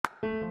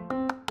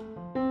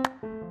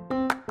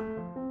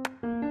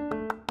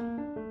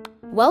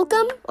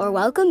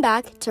Welcome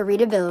back to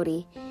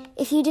Readability.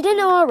 If you didn't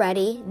know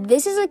already,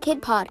 this is a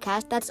kid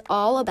podcast that's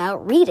all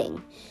about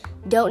reading.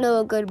 Don't know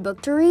a good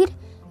book to read?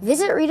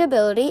 Visit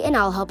Readability and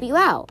I'll help you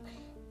out.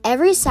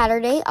 Every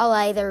Saturday, I'll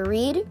either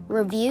read,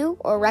 review,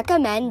 or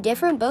recommend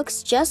different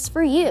books just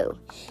for you.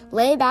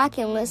 Lay back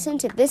and listen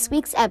to this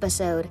week's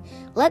episode.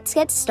 Let's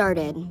get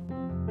started.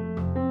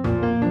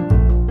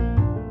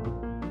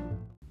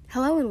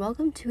 Hello and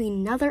welcome to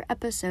another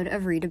episode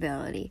of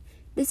Readability.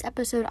 This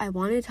episode, I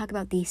wanted to talk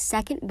about the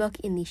second book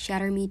in the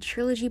Shatter Me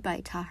trilogy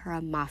by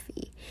Tahereh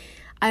Mafi.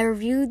 I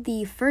reviewed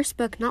the first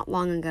book not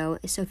long ago,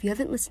 so if you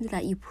haven't listened to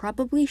that, you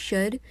probably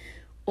should,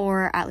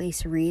 or at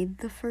least read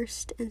the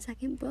first and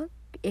second book.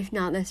 If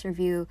not, this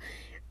review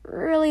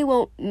really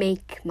won't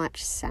make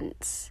much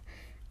sense.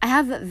 I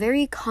have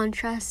very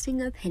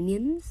contrasting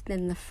opinions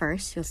than the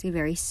first, you'll see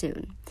very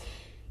soon.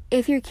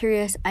 If you're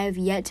curious, I have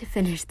yet to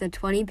finish the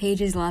 20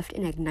 pages left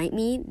in Ignite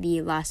Me,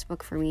 the last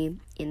book for me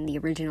in the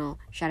original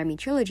Shatter Me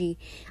trilogy.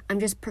 I'm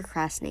just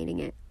procrastinating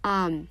it.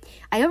 I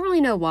don't really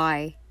know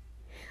why.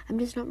 I'm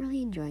just not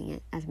really enjoying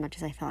it as much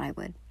as I thought I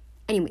would.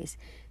 Anyways,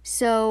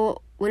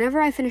 so whenever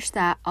I finish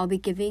that, I'll be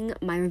giving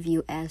my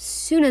review as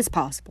soon as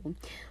possible.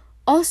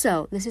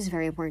 Also, this is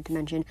very important to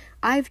mention,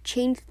 I've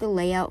changed the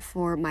layout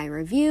for my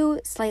review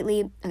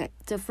slightly. Okay,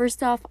 so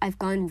first off, I've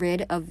gotten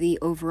rid of the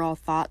overall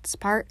thoughts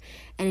part,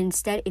 and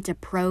instead it's a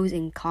pros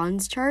and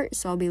cons chart,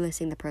 so I'll be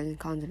listing the pros and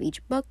cons of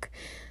each book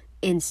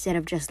instead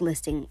of just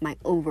listing my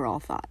overall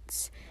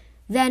thoughts.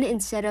 Then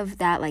instead of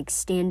that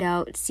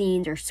standout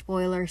scenes or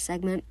spoiler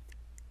segment,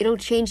 it'll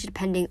change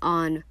depending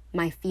on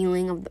my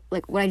feeling of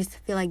what I just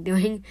feel like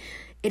doing.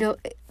 It'll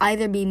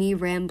either be me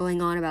rambling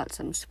on about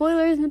some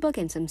spoilers in the book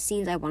and some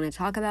scenes I want to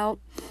talk about,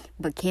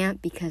 but can't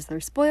because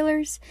they're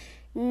spoilers,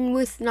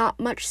 with not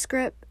much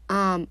script,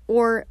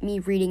 or me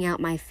reading out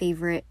my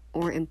favorite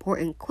or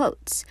important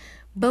quotes.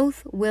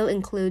 Both will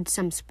include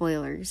some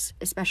spoilers,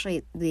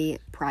 especially the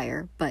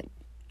prior, but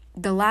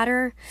the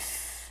latter,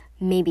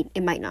 maybe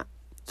it might not.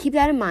 Keep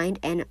that in mind,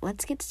 and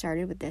let's get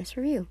started with this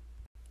review.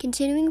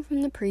 Continuing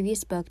from the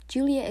previous book,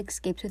 Julia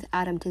escapes with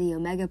Adam to the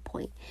Omega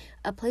Point,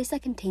 a place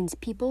that contains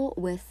people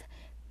with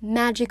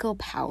magical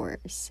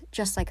powers,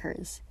 just like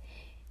hers.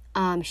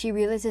 She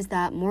realizes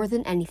that more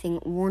than anything,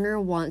 Warner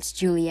wants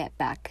Juliet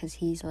back because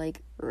he's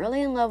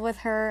really in love with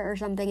her or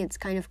something. It's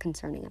kind of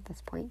concerning at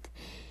this point.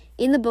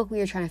 In the book,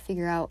 we are trying to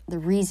figure out the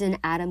reason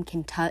Adam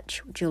can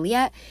touch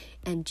Juliet,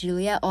 and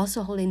Juliet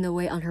also holding the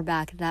weight on her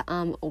back that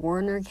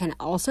Warner can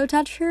also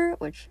touch her,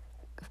 which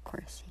of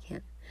course he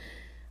can't.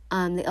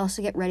 They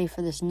also get ready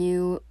for this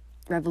new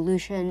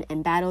revolution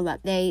and battle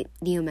that the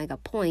Omega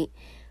Point,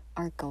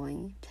 are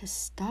going to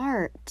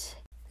start.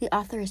 The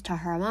author is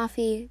Tahereh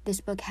Mafi.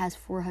 This book has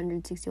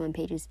 461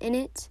 pages in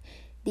it.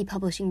 The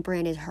publishing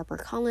brand is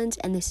HarperCollins,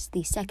 and this is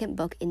the second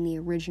book in the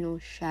original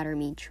Shatter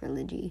Me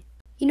trilogy.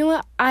 You know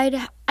what?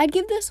 I'd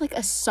give this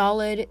a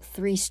solid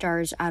 3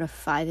 stars out of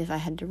 5 if I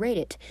had to rate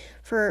it,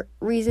 for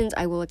reasons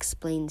I will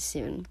explain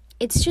soon.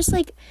 It's just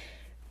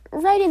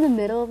right in the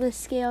middle of the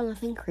scale,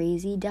 nothing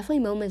crazy. Definitely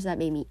moments that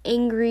made me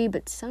angry,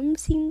 but some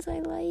scenes I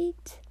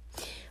liked.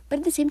 But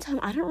at the same time,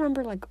 I don't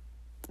remember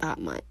that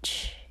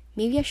much.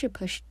 Maybe I should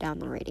push down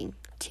the rating.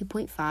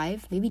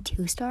 2.5, maybe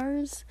 2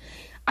 stars?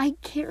 I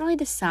can't really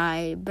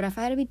decide, but if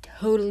I had to be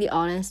totally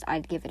honest,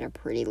 I'd give it a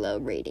pretty low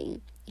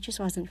rating. It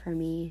just wasn't for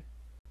me.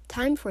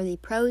 Time for the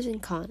pros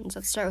and cons.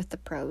 Let's start with the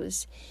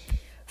pros.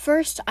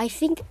 First, I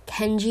think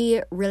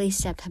Kenji really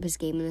stepped up his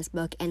game in this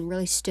book and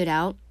really stood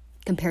out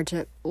compared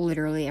to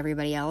literally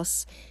everybody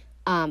else.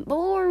 But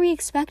what were we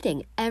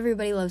expecting?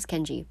 Everybody loves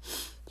Kenji.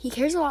 He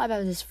cares a lot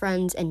about his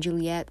friends, and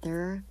Juliet,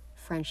 their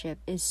friendship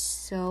is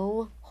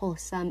so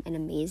wholesome and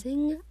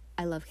amazing.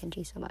 I love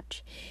Kenji so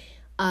much.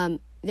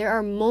 There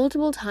are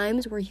multiple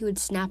times where he would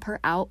snap her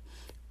out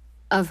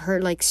of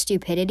her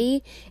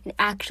stupidity and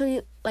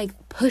actually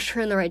push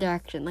her in the right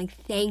direction.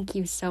 Thank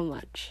you so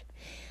much.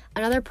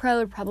 Another pro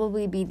would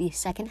probably be the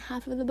second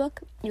half of the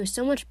book. It was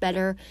so much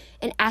better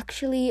and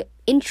actually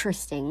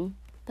interesting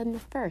than the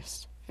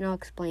first. And I'll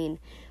explain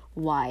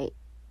why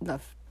the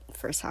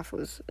first half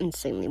was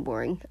insanely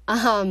boring.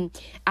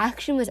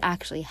 Action was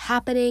actually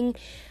happening.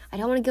 I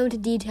don't want to go into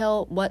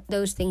detail what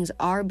those things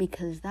are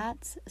because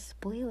that's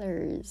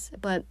spoilers.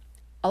 But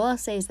all I'll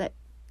say is that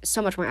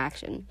so much more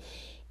action.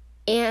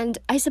 And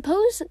I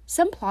suppose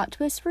some plot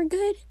twists were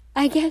good,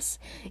 I guess.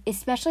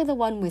 Especially the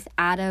one with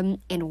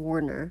Adam and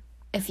Warner.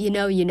 If you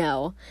know, you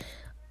know.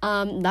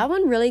 That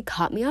one really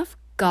caught me off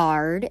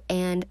guard,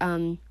 and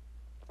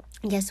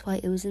guess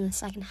what? It was in the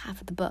second half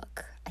of the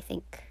book, I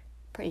think.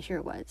 Pretty sure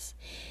it was.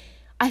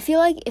 I feel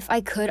like if I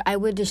could, I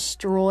would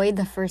destroy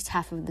the first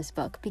half of this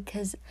book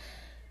because,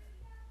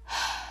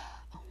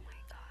 oh my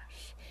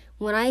gosh.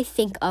 When I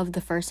think of the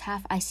first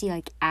half, I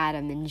see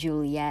Adam and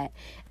Juliet,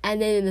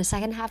 and then in the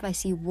second half, I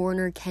see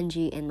Warner,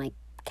 Kenji, and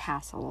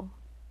Castle.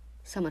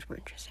 So much more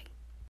interesting.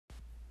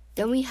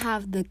 Then we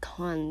have the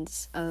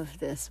cons of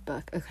this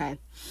book. Okay.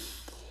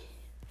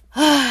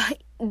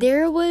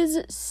 There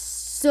was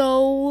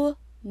so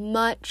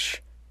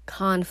much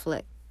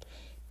conflict,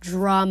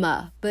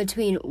 drama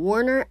between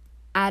Warner,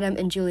 Adam,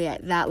 and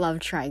Juliet, that love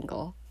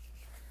triangle.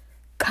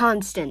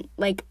 Constant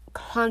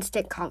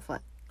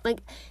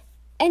conflict.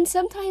 And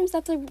sometimes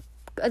that's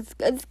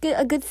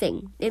a good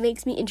thing. It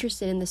makes me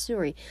interested in the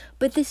story.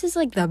 But this is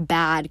the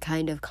bad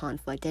kind of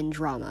conflict and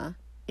drama.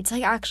 It's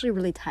actually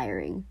really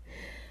tiring.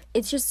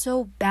 It's just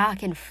so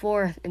back and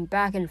forth. Oh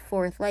my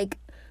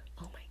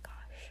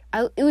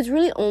gosh. It was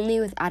really only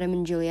with Adam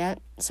and Juliet.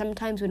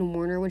 Sometimes when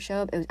Warner would show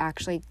up, it was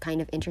actually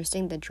kind of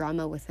interesting. The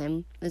drama with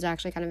him was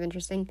actually kind of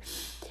interesting.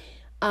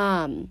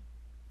 It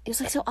was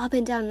so up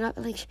and down and up.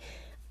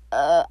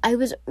 I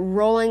was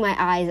rolling my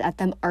eyes at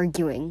them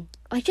arguing.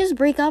 Just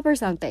break up or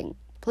something,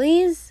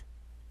 please.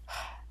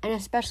 And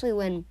especially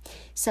when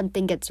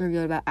something gets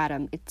revealed about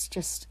Adam, it's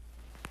just,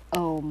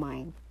 oh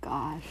my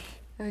gosh.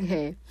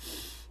 Okay.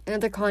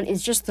 Another con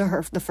is just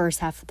the first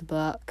half of the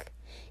book.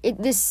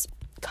 This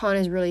con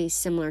is really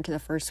similar to the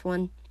first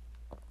one.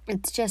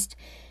 It's just,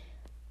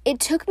 it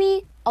took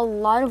me a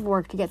lot of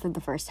work to get through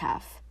the first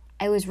half.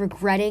 I was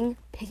regretting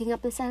picking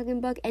up the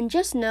second book, and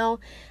just know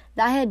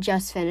that I had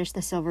just finished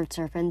The Silvered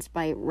Serpents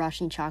by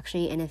Roshni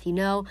Chokshi, and if you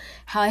know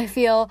how I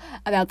feel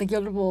about The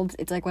Gilded Wolves,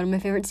 it's one of my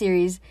favorite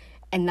series,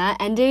 and that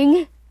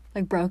ending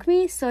broke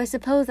me, so I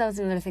suppose that was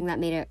another thing that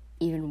made it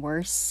even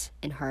worse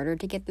and harder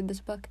to get through this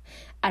book.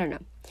 I don't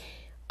know.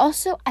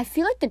 Also, I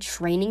feel the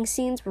training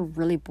scenes were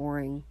really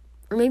boring.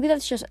 Or maybe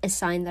that's just a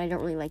sign that I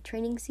don't really like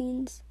training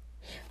scenes.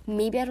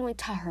 Maybe I don't like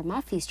Tahira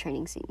Mafi's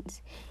training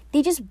scenes.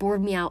 They just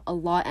bored me out a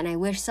lot, and I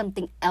wish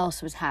something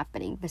else was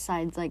happening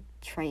besides,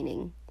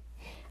 training.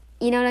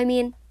 You know what I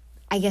mean?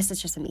 I guess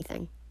it's just a me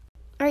thing.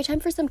 Alright, time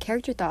for some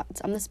character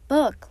thoughts on this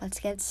book. Let's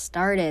get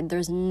started.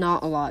 There's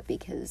not a lot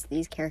because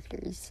these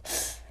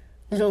characters,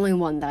 there's only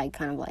one that I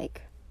kind of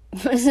like.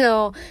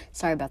 So,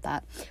 sorry about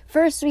that.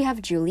 First, we have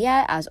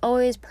Juliet, as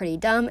always, pretty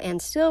dumb, and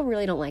still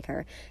really don't like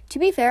her. To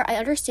be fair, I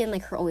understand,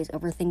 her always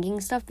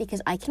overthinking stuff,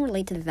 because I can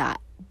relate to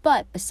that.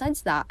 But,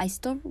 besides that, I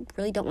still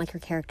really don't like her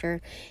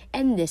character,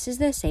 and this is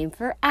the same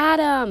for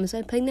Adam. So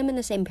I'm putting them in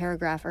the same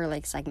paragraph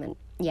or, segment.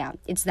 Yeah,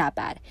 it's that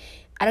bad.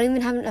 I don't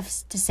even have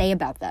enough to say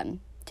about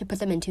them to put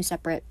them in two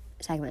separate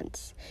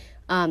segments.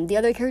 The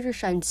other characters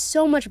shine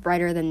so much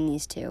brighter than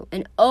these two,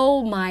 and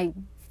oh my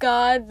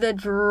god, the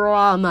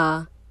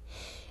drama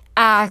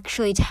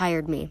actually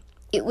tired me.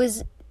 It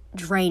was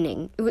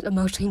draining. It was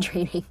emotionally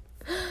draining.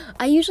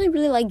 I usually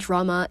really like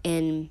drama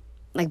in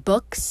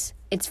books.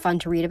 It's fun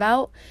to read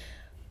about.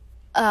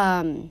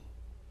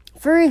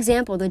 For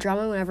example, the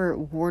drama whenever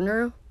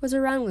Warner was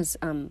around was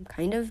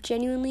kind of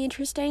genuinely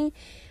interesting.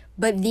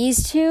 But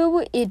these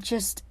two, it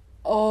just,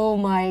 oh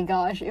my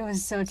gosh, it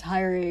was so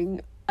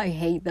tiring. I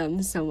hate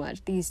them so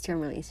much. These two are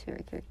my least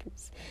favorite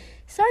characters.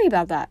 Sorry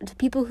about that to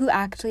people who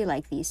actually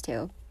like these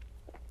two.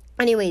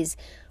 Anyways,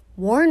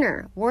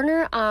 Warner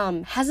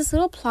has this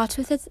little plot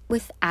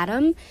with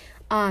Adam,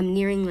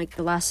 nearing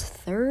the last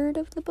third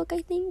of the book,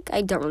 I think.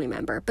 I don't really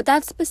remember, but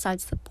that's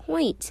besides the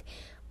point.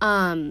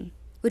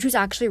 Which was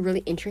actually really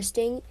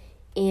interesting,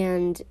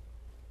 and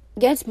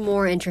gets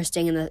more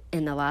interesting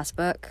in the last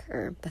book,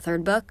 or the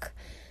third book.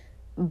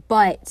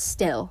 But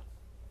still,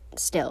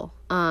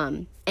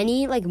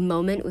 any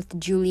moment with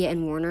Julia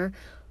and Warner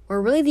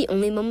were really the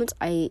only moments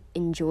I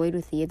enjoyed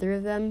with either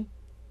of them.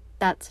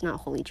 That's not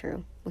wholly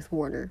true with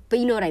Warner, but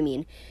you know what I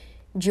mean.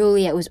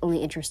 Juliet was only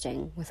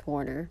interesting with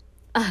Warner.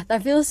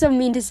 That feels so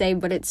mean to say,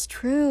 but it's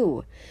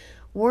true.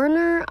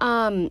 Warner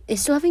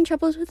is still having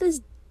troubles with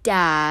his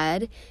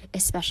dad,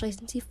 especially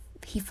since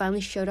he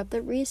finally showed up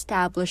at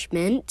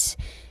reestablishment.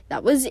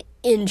 That was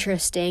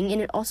interesting,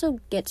 and it also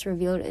gets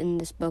revealed in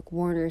this book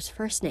Warner's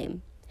first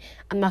name.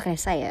 I'm not gonna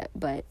say it,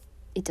 but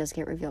it does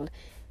get revealed,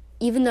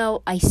 even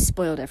though I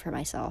spoiled it for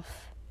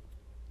myself.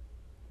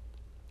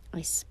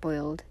 I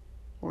spoiled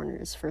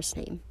Warner's first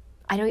name.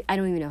 I don't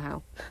even know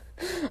how.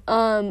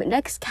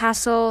 Next,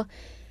 Castle.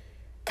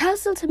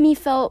 Castle to me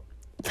felt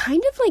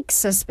kind of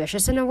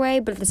suspicious in a way,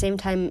 but at the same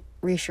time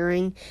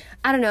reassuring.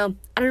 I don't know.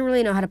 I don't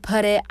really know how to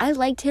put it. I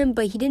liked him,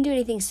 but he didn't do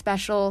anything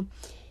special.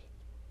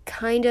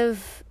 Kind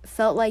of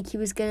felt like he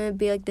was gonna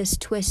be this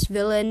twist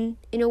villain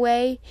in a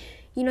way.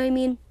 You know what I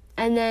mean?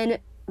 And then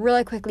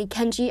really quickly,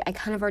 Kenji, I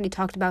kind of already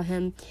talked about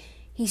him.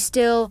 He's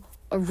still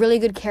a really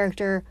good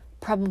character,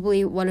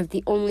 probably one of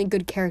the only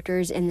good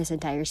characters in this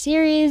entire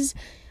series.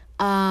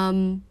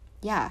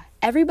 Yeah,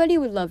 everybody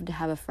would love to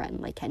have a friend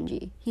like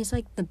Kenji. He's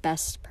the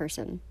best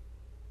person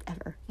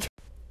ever.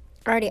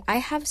 Alrighty, I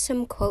have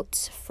some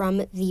quotes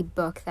from the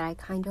book that I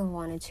kind of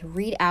wanted to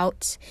read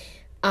out.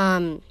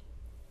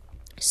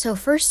 So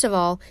first of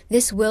all,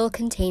 this will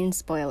contain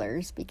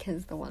spoilers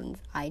because the ones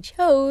I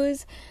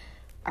chose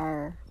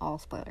are all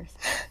spoilers.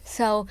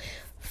 So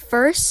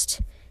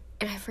first,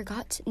 and I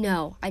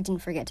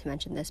didn't forget to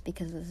mention this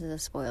because this is a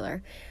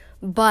spoiler,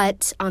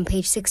 but on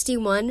page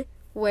 61,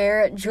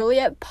 where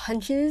Juliet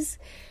punches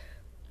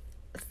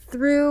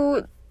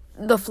through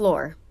the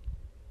floor,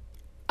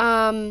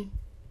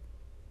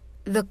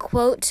 the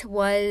quote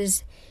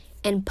was,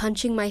 "and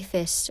punching my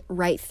fist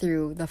right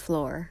through the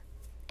floor."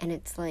 And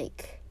it's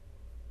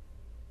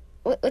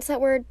what's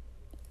that word?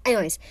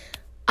 Anyways,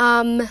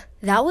 that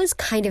was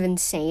kind of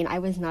insane. I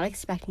was not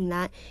expecting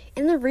that.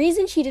 And the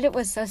reason she did it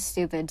was so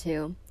stupid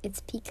too.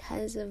 It's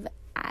because of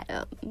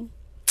Adam.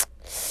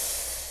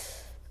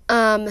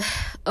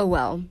 Oh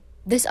well.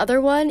 This other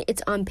one,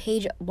 it's on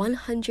page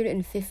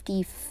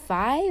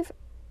 155.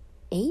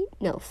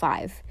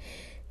 5.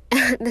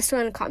 This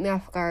one caught me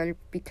off guard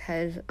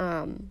because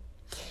I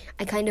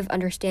kind of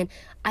understand.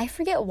 I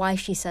forget why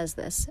she says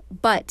this,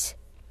 but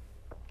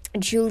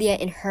Juliet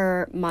in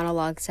her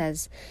monologue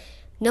says,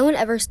 "No one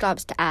ever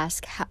stops to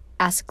ask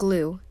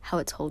glue how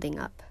it's holding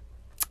up."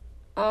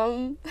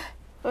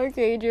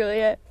 Okay,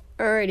 Juliet.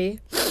 Alrighty.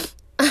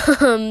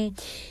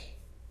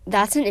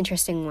 That's an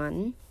interesting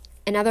one.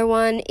 Another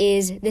one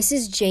is, this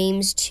is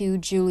James to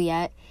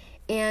Juliet,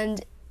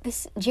 and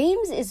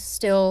James is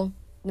still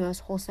the most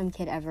wholesome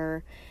kid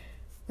ever.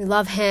 We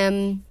love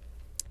him.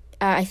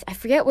 I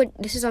forget what,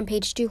 this is on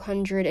page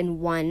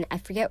 201. I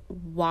forget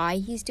why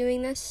he's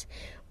doing this,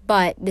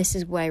 but this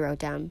is what I wrote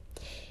down.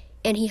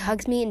 And he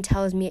hugs me and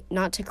tells me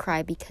not to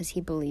cry because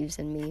he believes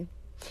in me.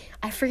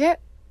 I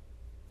forget,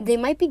 they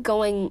might be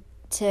going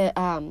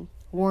to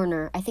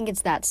Warner. I think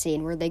it's that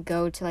scene where they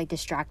go to like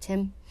distract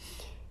him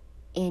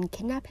and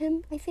kidnap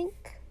him, I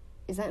think.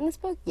 Is that in this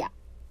book? Yeah.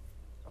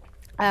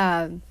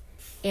 And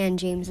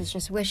James is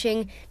just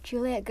wishing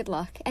Juliet good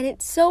luck. And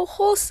it's so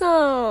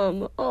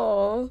wholesome.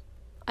 Oh,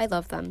 I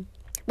love them.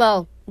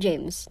 Well,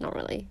 James, not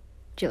really.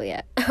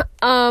 Juliet.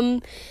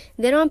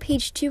 Then on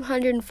page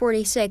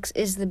 246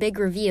 is the big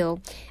reveal.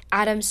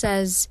 Adam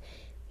says,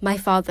 "My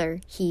father,"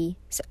 he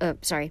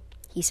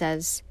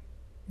says,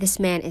 "This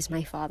man is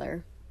my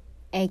father,"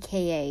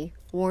 aka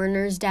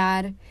Warner's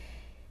dad.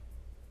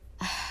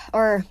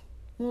 Or,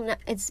 well, no,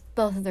 it's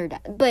both of their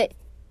dad, but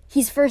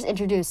he's first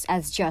introduced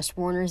as just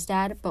Warner's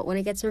dad, but when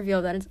it gets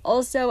revealed that it's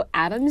also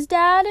Adam's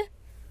dad,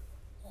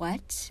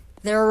 what?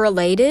 They're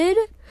related?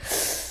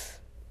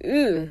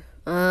 Ooh.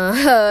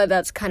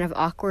 That's kind of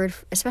awkward,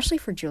 especially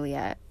for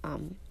Juliet.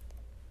 And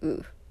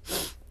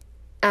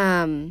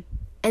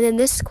then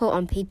this quote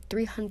on page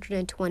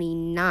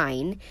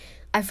 329,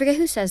 I forget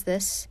who says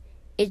this.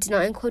 It's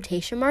not in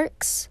quotation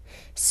marks,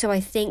 so I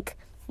think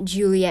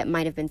Juliet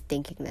might have been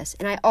thinking this.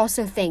 And I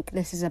also think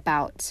this is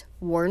about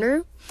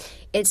Warner.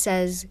 It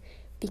says,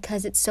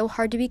 "Because it's so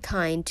hard to be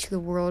kind to the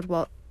world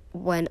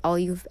when all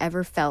you've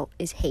ever felt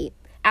is hate."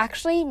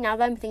 Actually, now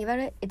that I'm thinking about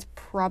it, it's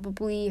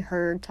probably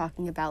her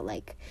talking about,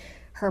 like,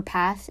 her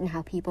past and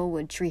how people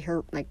would treat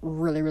her, like,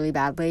 really, really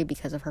badly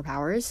because of her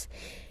powers.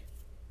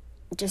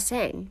 Just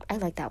saying. I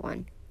like that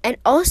one. And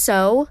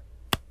also,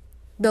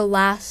 the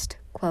last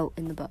quote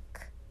in the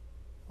book.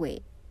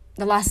 Wait.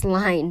 The last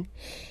line.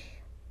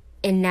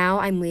 "And now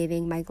I'm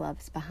leaving my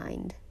gloves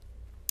behind."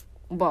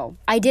 Whoa.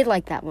 I did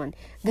like that one.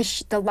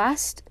 The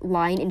last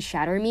line in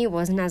Shatter Me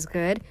wasn't as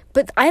good,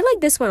 but I like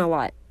this one a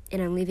lot.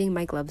 "And I'm leaving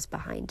my gloves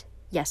behind."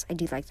 Yes, I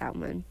do like that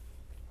one.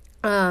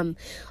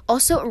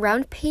 Also,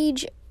 around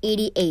page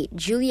 88,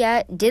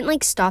 Juliet didn't,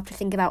 like, stop to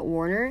think about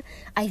Warner.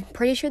 I'm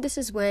pretty sure this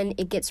is when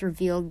it gets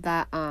revealed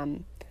that,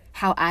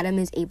 how Adam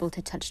is able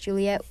to touch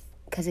Juliet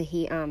because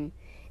he,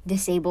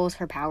 disables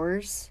her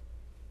powers.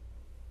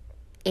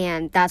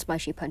 And that's why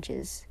she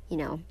punches,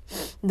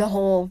 the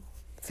hole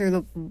through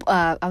the,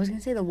 I was going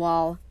to say the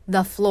wall,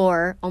 the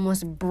floor,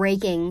 almost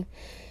breaking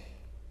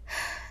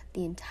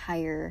the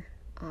entire,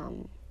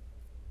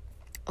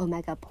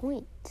 Omega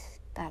Point.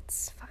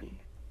 That's fun.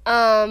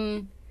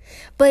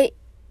 But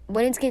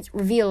when it gets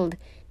revealed,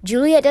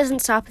 Juliet doesn't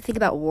stop to think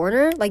about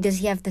Warner. Like, does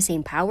he have the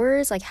same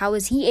powers? Like, how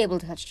is he able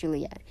to touch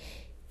Juliet?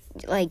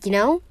 Like,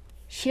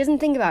 she doesn't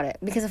think about it.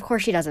 Because of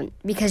course she doesn't.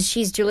 Because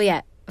she's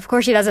Juliet. Of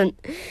course she doesn't.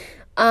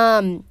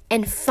 And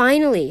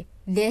finally,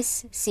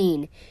 this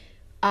scene,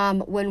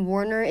 when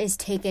Warner is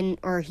taken,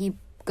 or he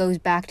goes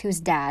back to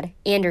his dad,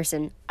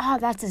 Anderson. Oh,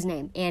 that's his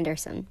name,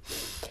 Anderson.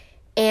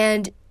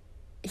 And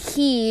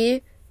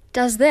he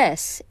does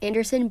this.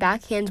 Anderson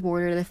backhands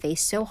Warner in the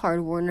face so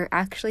hard Warner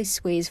actually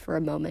sways for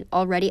a moment,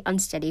 already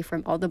unsteady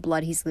from all the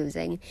blood he's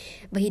losing.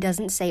 But he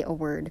doesn't say a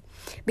word.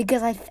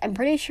 Because I'm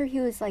pretty sure he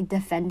was, like,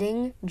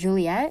 defending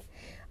Juliet,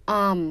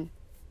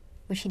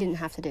 which he didn't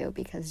have to do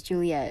because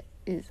Juliet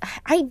is...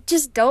 I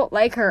just don't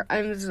like her.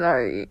 I'm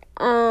sorry.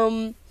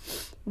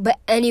 But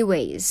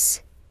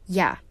anyways,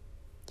 yeah.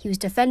 He was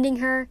defending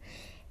her,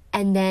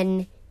 and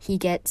then he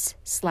gets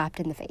slapped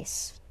in the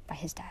face by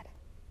his dad.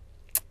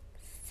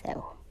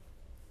 So,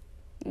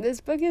 this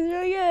book is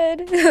really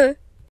good.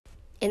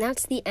 And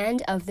that's the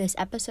end of this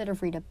episode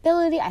of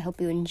Readability. I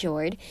hope you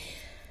enjoyed.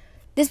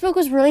 This book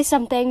was really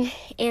something,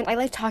 and I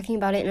like talking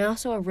about it, and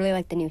also I really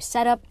like the new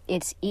setup.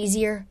 It's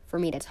easier for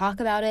me to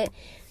talk about it,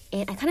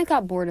 and I kind of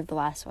got bored of the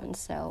last one,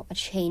 so a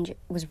change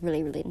was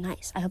really, really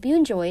nice. I hope you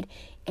enjoyed,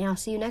 and I'll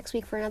see you next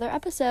week for another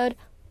episode.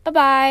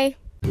 Bye-bye!